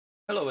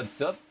Hello,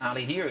 what's up?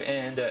 Ali here,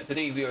 and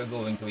today we are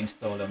going to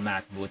install a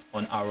Mcboot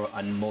on our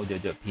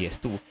unmodded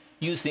PS2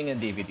 using a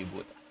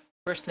DvdBoot.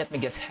 First, let me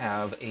just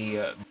have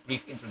a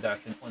brief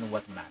introduction on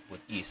what Mcboot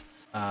is.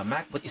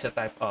 Mcboot is a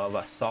type of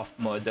soft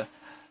mod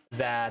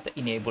that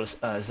enables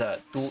us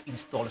to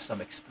install some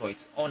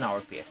exploits on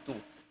our PS2.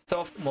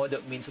 Soft mod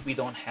means we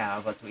don't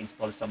have to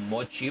install some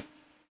mod chip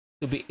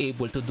to be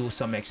able to do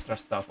some extra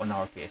stuff on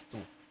our PS2.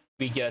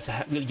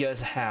 We'll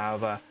just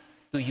have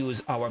to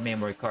use our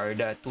memory card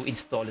to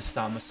install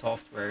some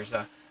softwares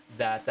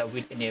that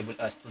will enable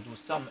us to do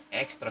some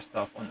extra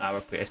stuff on our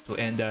PS2,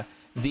 and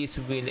this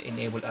will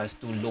enable us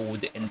to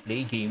load and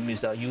play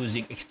games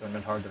using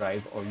external hard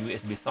drive or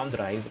USB thumb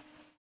drive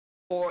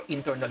or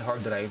internal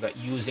hard drive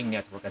using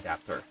network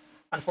adapter.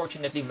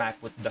 Unfortunately,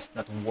 Mcboot does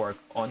not work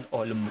on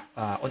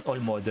all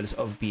models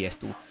of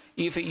PS2.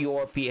 If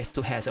your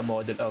PS2 has a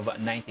model of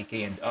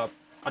 90K and up,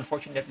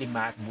 unfortunately,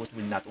 Mcboot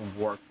will not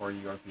work for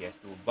your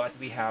PS2, but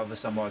we have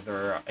some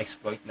other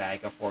exploit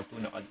like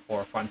Fortuna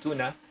or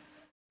Fantuna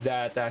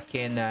that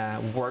can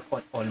work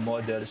on all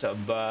models,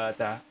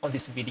 but on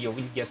this video,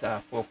 we'll just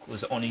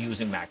focus on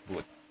using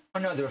Mcboot.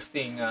 Another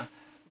thing,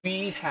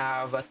 we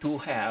have to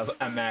have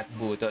a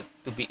Mcboot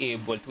to be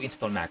able to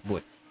install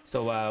Mcboot.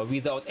 So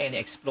without any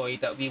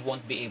exploit, we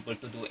won't be able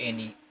to do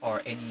any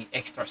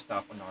extra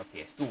stuff on our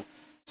PS2.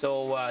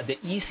 So the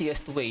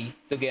easiest way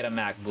to get a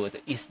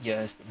Mcboot is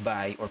just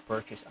buy or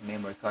purchase a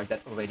memory card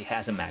that already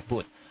has a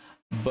Mcboot.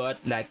 But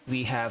like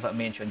we have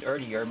mentioned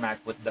earlier,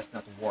 Mcboot does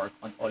not work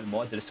on all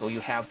models, so you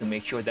have to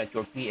make sure that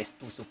your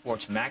PS2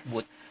 supports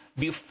Mcboot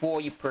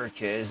before you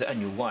purchase a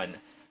new one.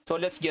 So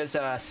let's just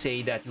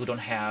say that you don't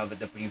have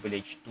the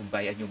privilege to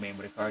buy a new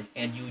memory card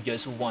and you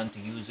just want to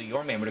use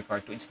your memory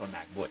card to install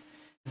Mcboot.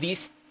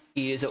 This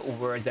is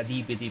where the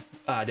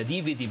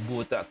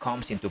DvdBoot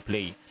comes into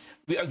play.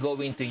 We are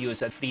going to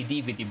use a free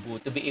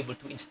DvdBoot to be able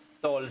to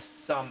install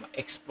some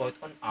exploit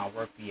on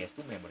our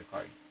PS2 memory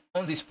card.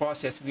 On this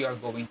process, we are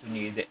going to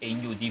need a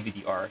new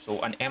DVD-R,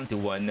 so an empty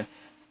one,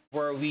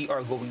 where we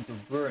are going to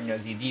burn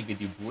the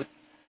DvdBoot.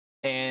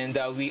 And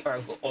we are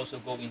also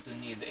going to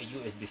need a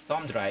USB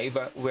thumb drive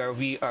where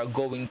we are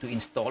going to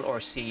install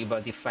or save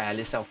the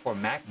files for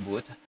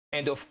Mcboot.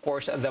 And of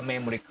course, the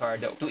memory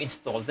card to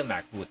install the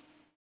Mcboot.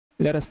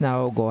 Let us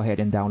now go ahead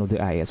and download the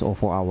ISO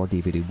for our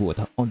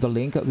DvdBoot. On the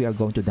link, we are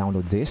going to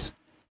download this.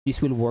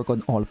 This will work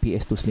on all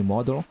PS2 Slim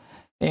model.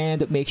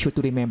 And make sure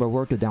to remember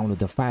where to download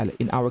the file.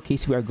 In our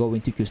case, we are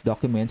going to choose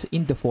documents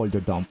in the folder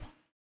dump.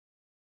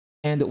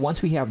 And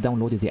once we have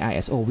downloaded the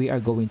ISO, we are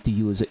going to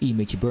use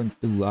Img Burn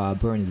to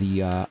burn the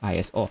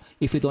ISO.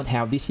 If you don't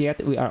have this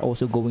yet, we are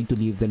also going to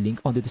leave the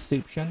link on the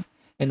description.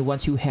 And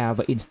once you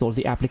have installed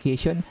the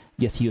application,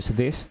 just use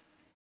this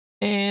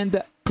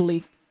and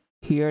click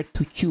here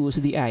to choose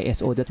the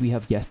ISO that we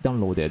have just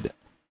downloaded.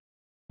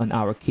 On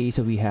our case,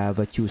 we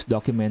have choose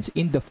documents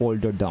in the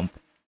folder dump.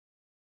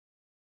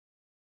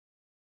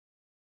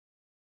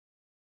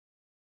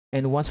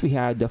 And once we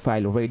have the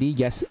file ready,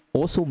 just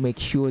also make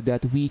sure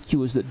that we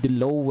choose the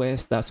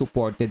lowest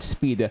supported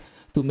speed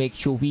to make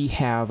sure we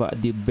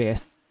have the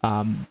best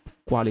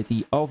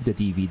quality of the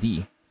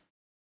DVD.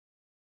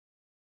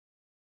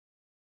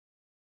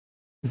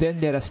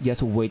 Then let us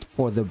just wait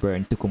for the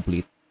burn to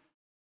complete.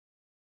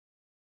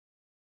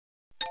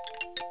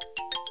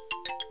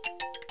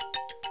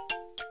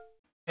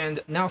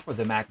 And now for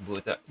the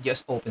Mcboot,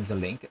 just open the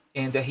link,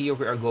 and here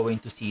we are going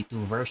to see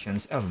two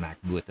versions of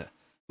Mcboot.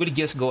 We'll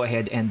just go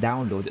ahead and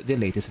download the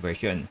latest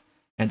version.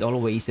 And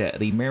always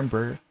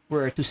remember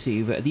where to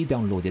save the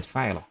downloaded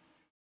file.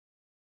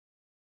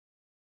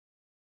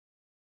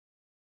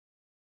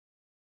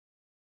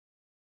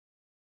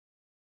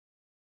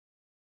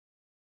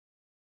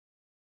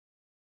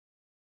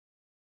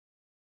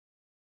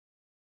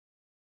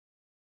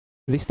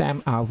 This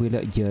time I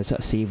will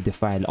just save the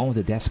file on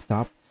the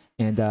desktop,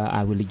 and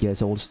I will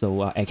just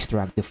also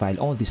extract the file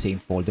on the same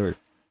folder.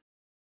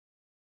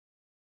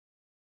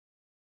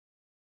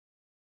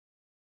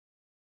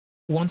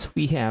 Once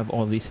we have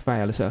all these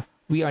files,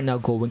 we are now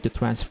going to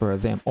transfer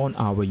them on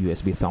our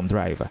USB thumb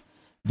drive.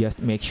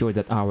 Just make sure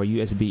that our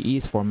USB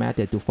is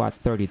formatted to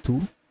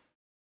FAT32.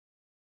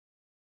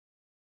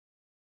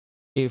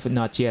 If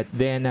not yet,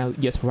 then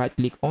just right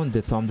click on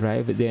the thumb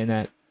drive,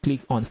 then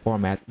click on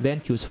format, then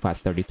choose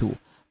FAT32.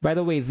 By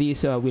the way,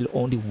 this will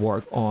only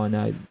work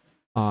on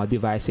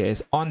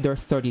devices under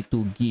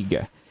 32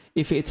 gig.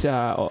 If it's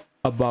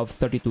above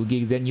 32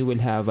 gig, then you will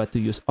have to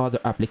use other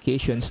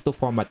applications to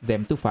format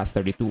them to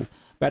FAT32.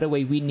 By the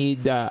way, we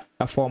need a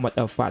format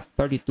of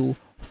FAT32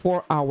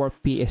 for our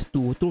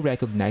PS2 to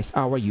recognize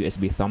our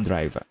USB thumb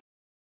drive.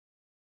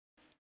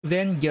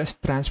 Then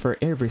just transfer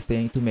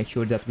everything to make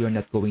sure that we are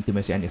not going to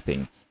miss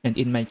anything. And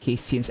in my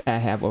case, since I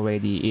have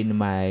already in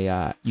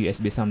my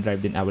USB thumb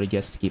drive, then I will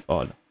just skip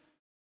all.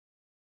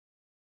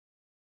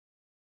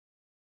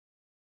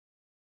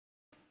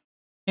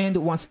 And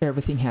once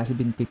everything has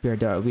been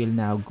prepared, we'll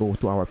now go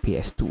to our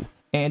PS2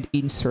 and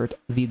insert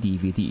the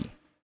DVD.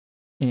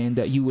 And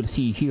you will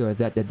see here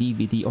that the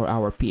DVD or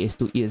our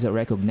PS2 is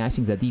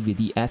recognizing the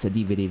DVD as a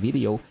DVD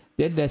video.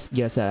 Then let's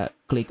just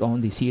click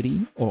on the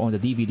CD or on the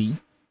DVD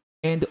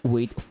and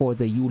wait for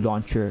the U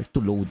launcher to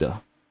load.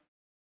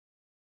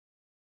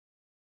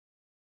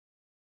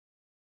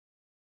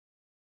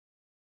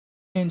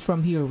 And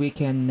from here, we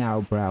can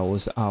now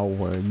browse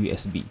our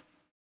USB.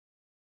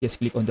 Just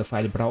click on the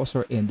file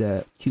browser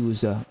and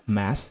choose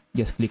mass.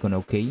 Just click on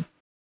OK.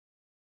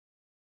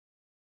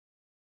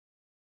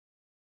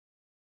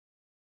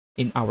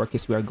 In our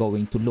case, we are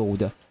going to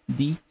load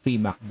the free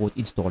Mcboot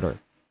installer.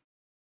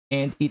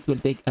 And it will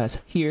take us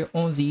here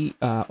on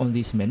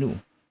this menu.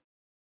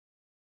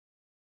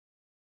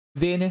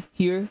 Then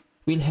here,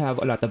 we'll have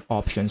a lot of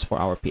options for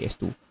our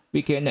PS2.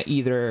 We can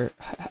either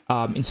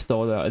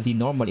install the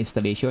normal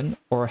installation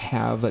or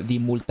have the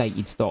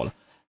multi-install.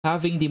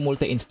 Having the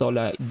multi-install,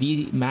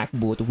 the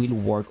Mcboot will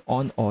work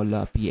on all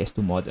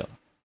PS2 model,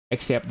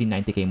 except the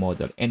 90K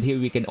model. And here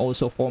we can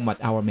also format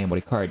our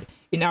memory card.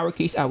 In our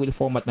case, I will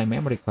format my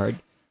memory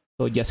card.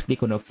 So just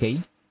click on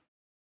OK.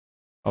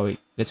 Oh wait,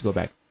 let's go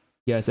back.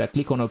 Just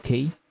click on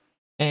OK.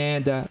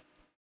 And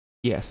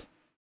yes.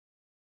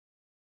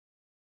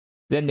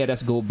 Then let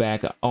us go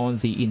back on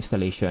the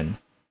installation.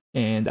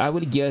 And I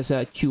will just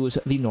choose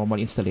the normal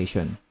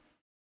installation.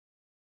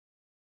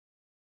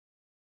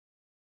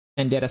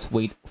 And let us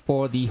wait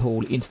for the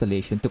whole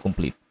installation to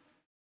complete.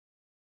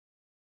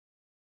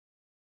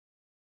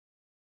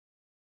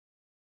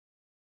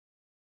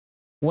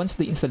 Once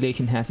the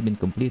installation has been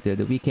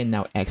completed, we can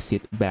now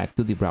exit back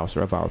to the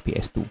browser of our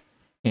PS2.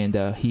 And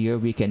here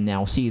we can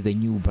now see the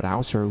new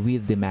browser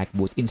with the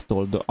Mcboot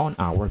installed on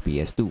our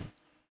PS2.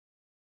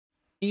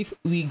 If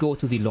we go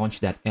to the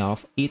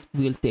launch.elf, it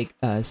will take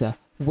us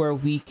where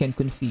we can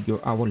configure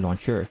our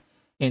launcher.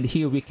 And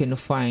here we can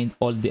find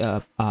all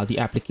the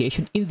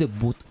application in the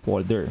boot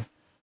folder.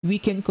 We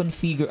can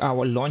configure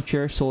our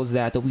launcher so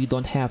that we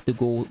don't have to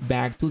go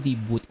back to the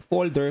boot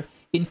folder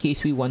in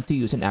case we want to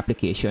use an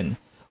application.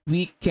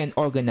 We can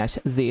organize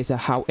this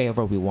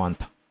however we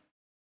want.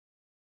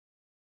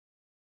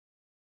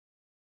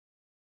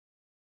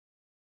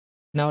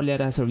 Now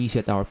let us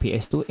reset our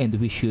PS2 and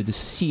we should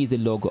see the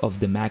logo of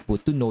the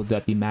Mcboot to know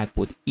that the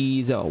Mcboot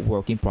is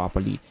working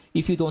properly.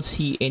 If you don't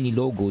see any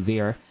logo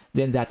there,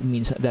 then that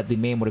means that the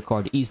memory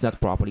card is not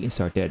properly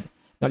inserted.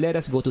 Now let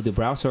us go to the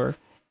browser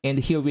and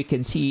here we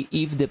can see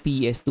if the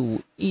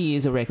PS2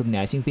 is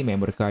recognizing the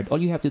memory card.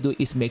 All you have to do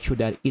is make sure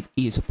that it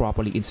is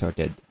properly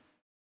inserted.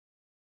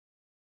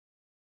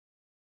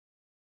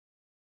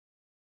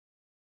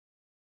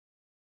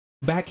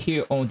 Back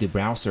here on the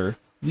browser,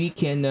 we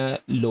can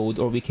load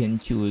or we can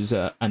choose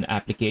an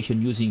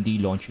application using the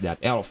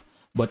launch.elf.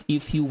 But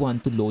if you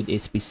want to load a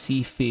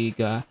specific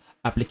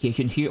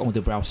application here on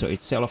the browser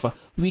itself,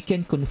 we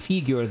can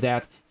configure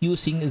that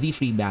using the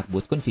free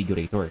Mcboot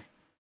configurator.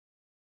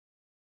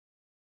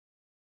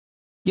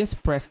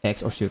 Just press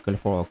X or circle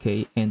for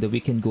OK, and we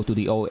can go to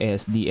the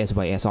OS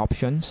DSYS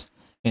options.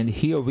 And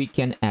here we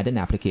can add an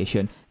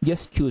application.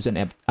 Just choose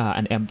an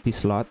empty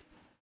slot.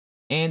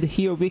 And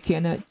here we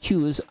can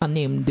choose a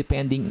name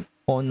depending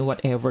on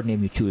whatever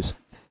name you choose.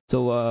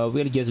 So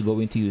we're just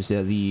going to use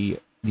the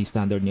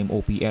standard name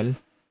OPL.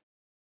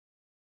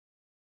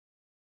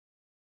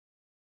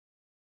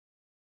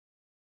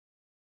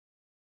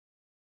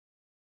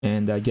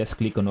 And just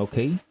click on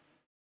OK.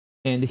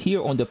 And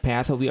here on the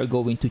path, we are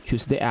going to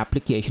choose the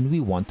application we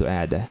want to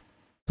add.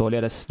 So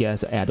let us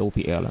just add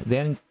OPL.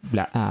 Then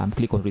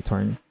click on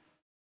Return.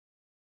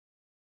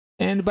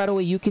 And by the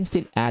way, you can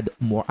still add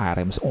more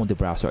items on the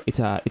browser.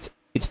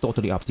 It's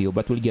totally up to you,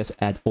 but we'll just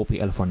add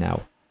OPL for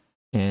now.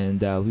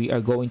 And we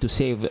are going to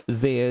save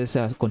this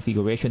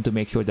configuration to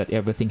make sure that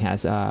everything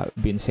has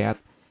been set.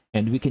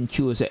 And we can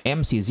choose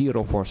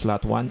MC0 for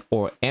slot 1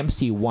 or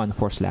MC1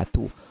 for slot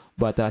 2.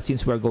 But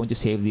since we're going to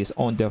save this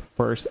on the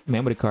first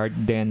memory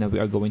card, then we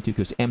are going to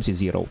choose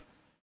MC0.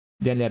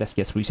 Then let us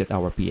just reset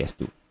our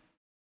PS2.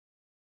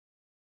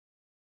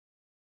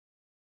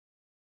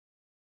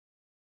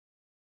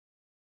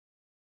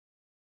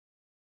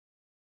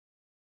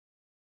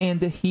 And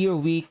here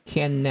we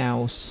can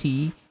now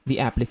see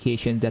the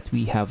application that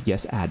we have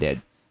just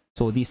added.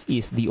 So this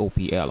is the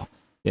OPL.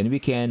 Then we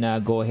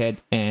can go ahead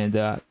and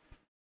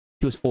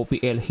choose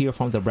OPL here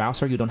from the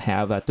browser. You don't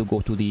have to go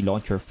to the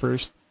launcher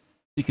first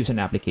to choose an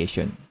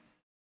application.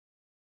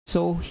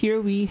 So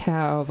here we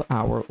have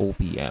our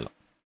OPL.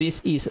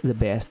 This is the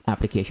best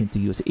application to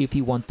use if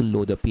you want to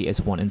load the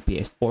PS1 and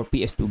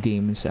PS2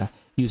 games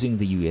using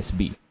the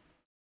USB.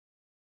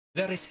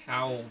 That is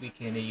how we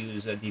can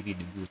use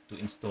DvdBoot to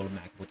install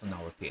Mcboot on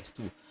our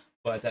PS2.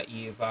 But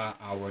if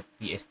our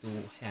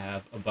PS2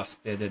 have a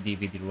busted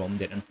DVD-ROM,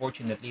 then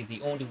unfortunately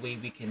the only way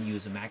we can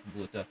use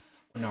Mcboot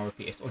on our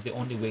PS2, or the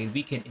only way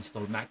we can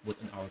install Mcboot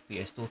on our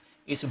PS2,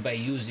 is by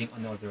using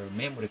another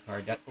memory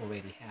card that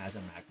already has a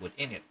Mcboot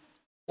in it,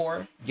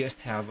 or just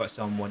have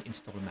someone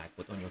install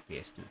Mcboot on your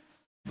PS2.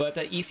 But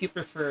if you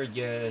prefer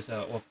just,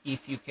 or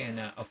if you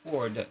can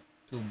afford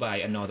to buy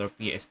another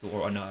PS2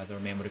 or another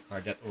memory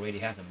card that already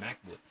has a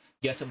Mcboot,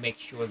 just make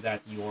sure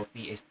that your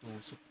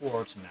PS2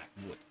 supports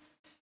Mcboot.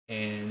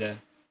 And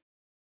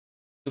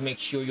To make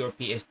sure your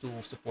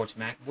PS2 supports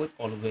Mcboot,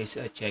 always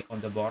check on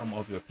the bottom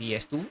of your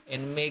PS2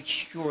 and make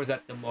sure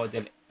that the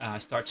model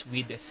starts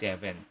with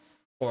 7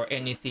 or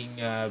anything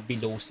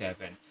below 7.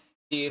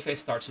 If it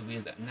starts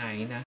with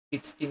 9,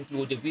 it's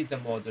included with the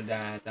model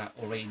that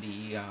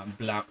already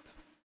blocked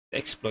the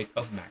exploit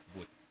of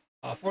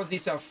Mcboot. For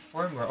this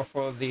firmware or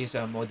for this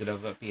model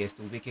of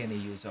PS2, we can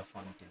use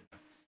Funtuna,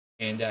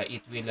 and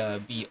it will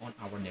be on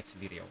our next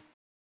video.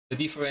 The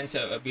difference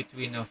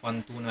between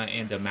Funtuna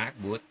and the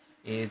Mcboot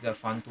is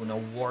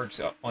Funtuna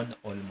works on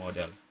all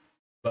model,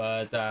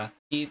 but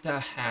it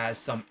has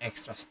some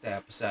extra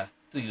steps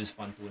to use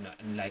Funtuna.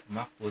 Unlike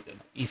Mcboot,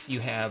 if you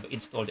have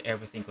installed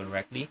everything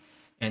correctly,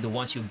 and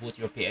once you boot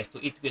your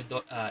PS2,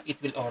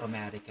 it will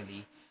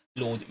automatically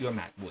load your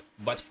Mcboot.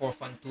 But for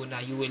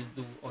Funtuna, you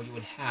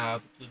will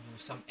have to do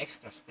some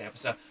extra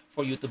steps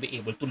for you to be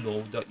able to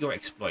load your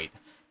exploit.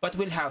 But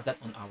we'll have that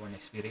on our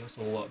next video,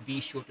 so be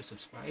sure to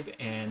subscribe,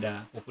 and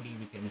hopefully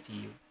we can see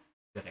you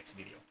in the next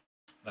video.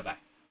 Bye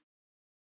bye.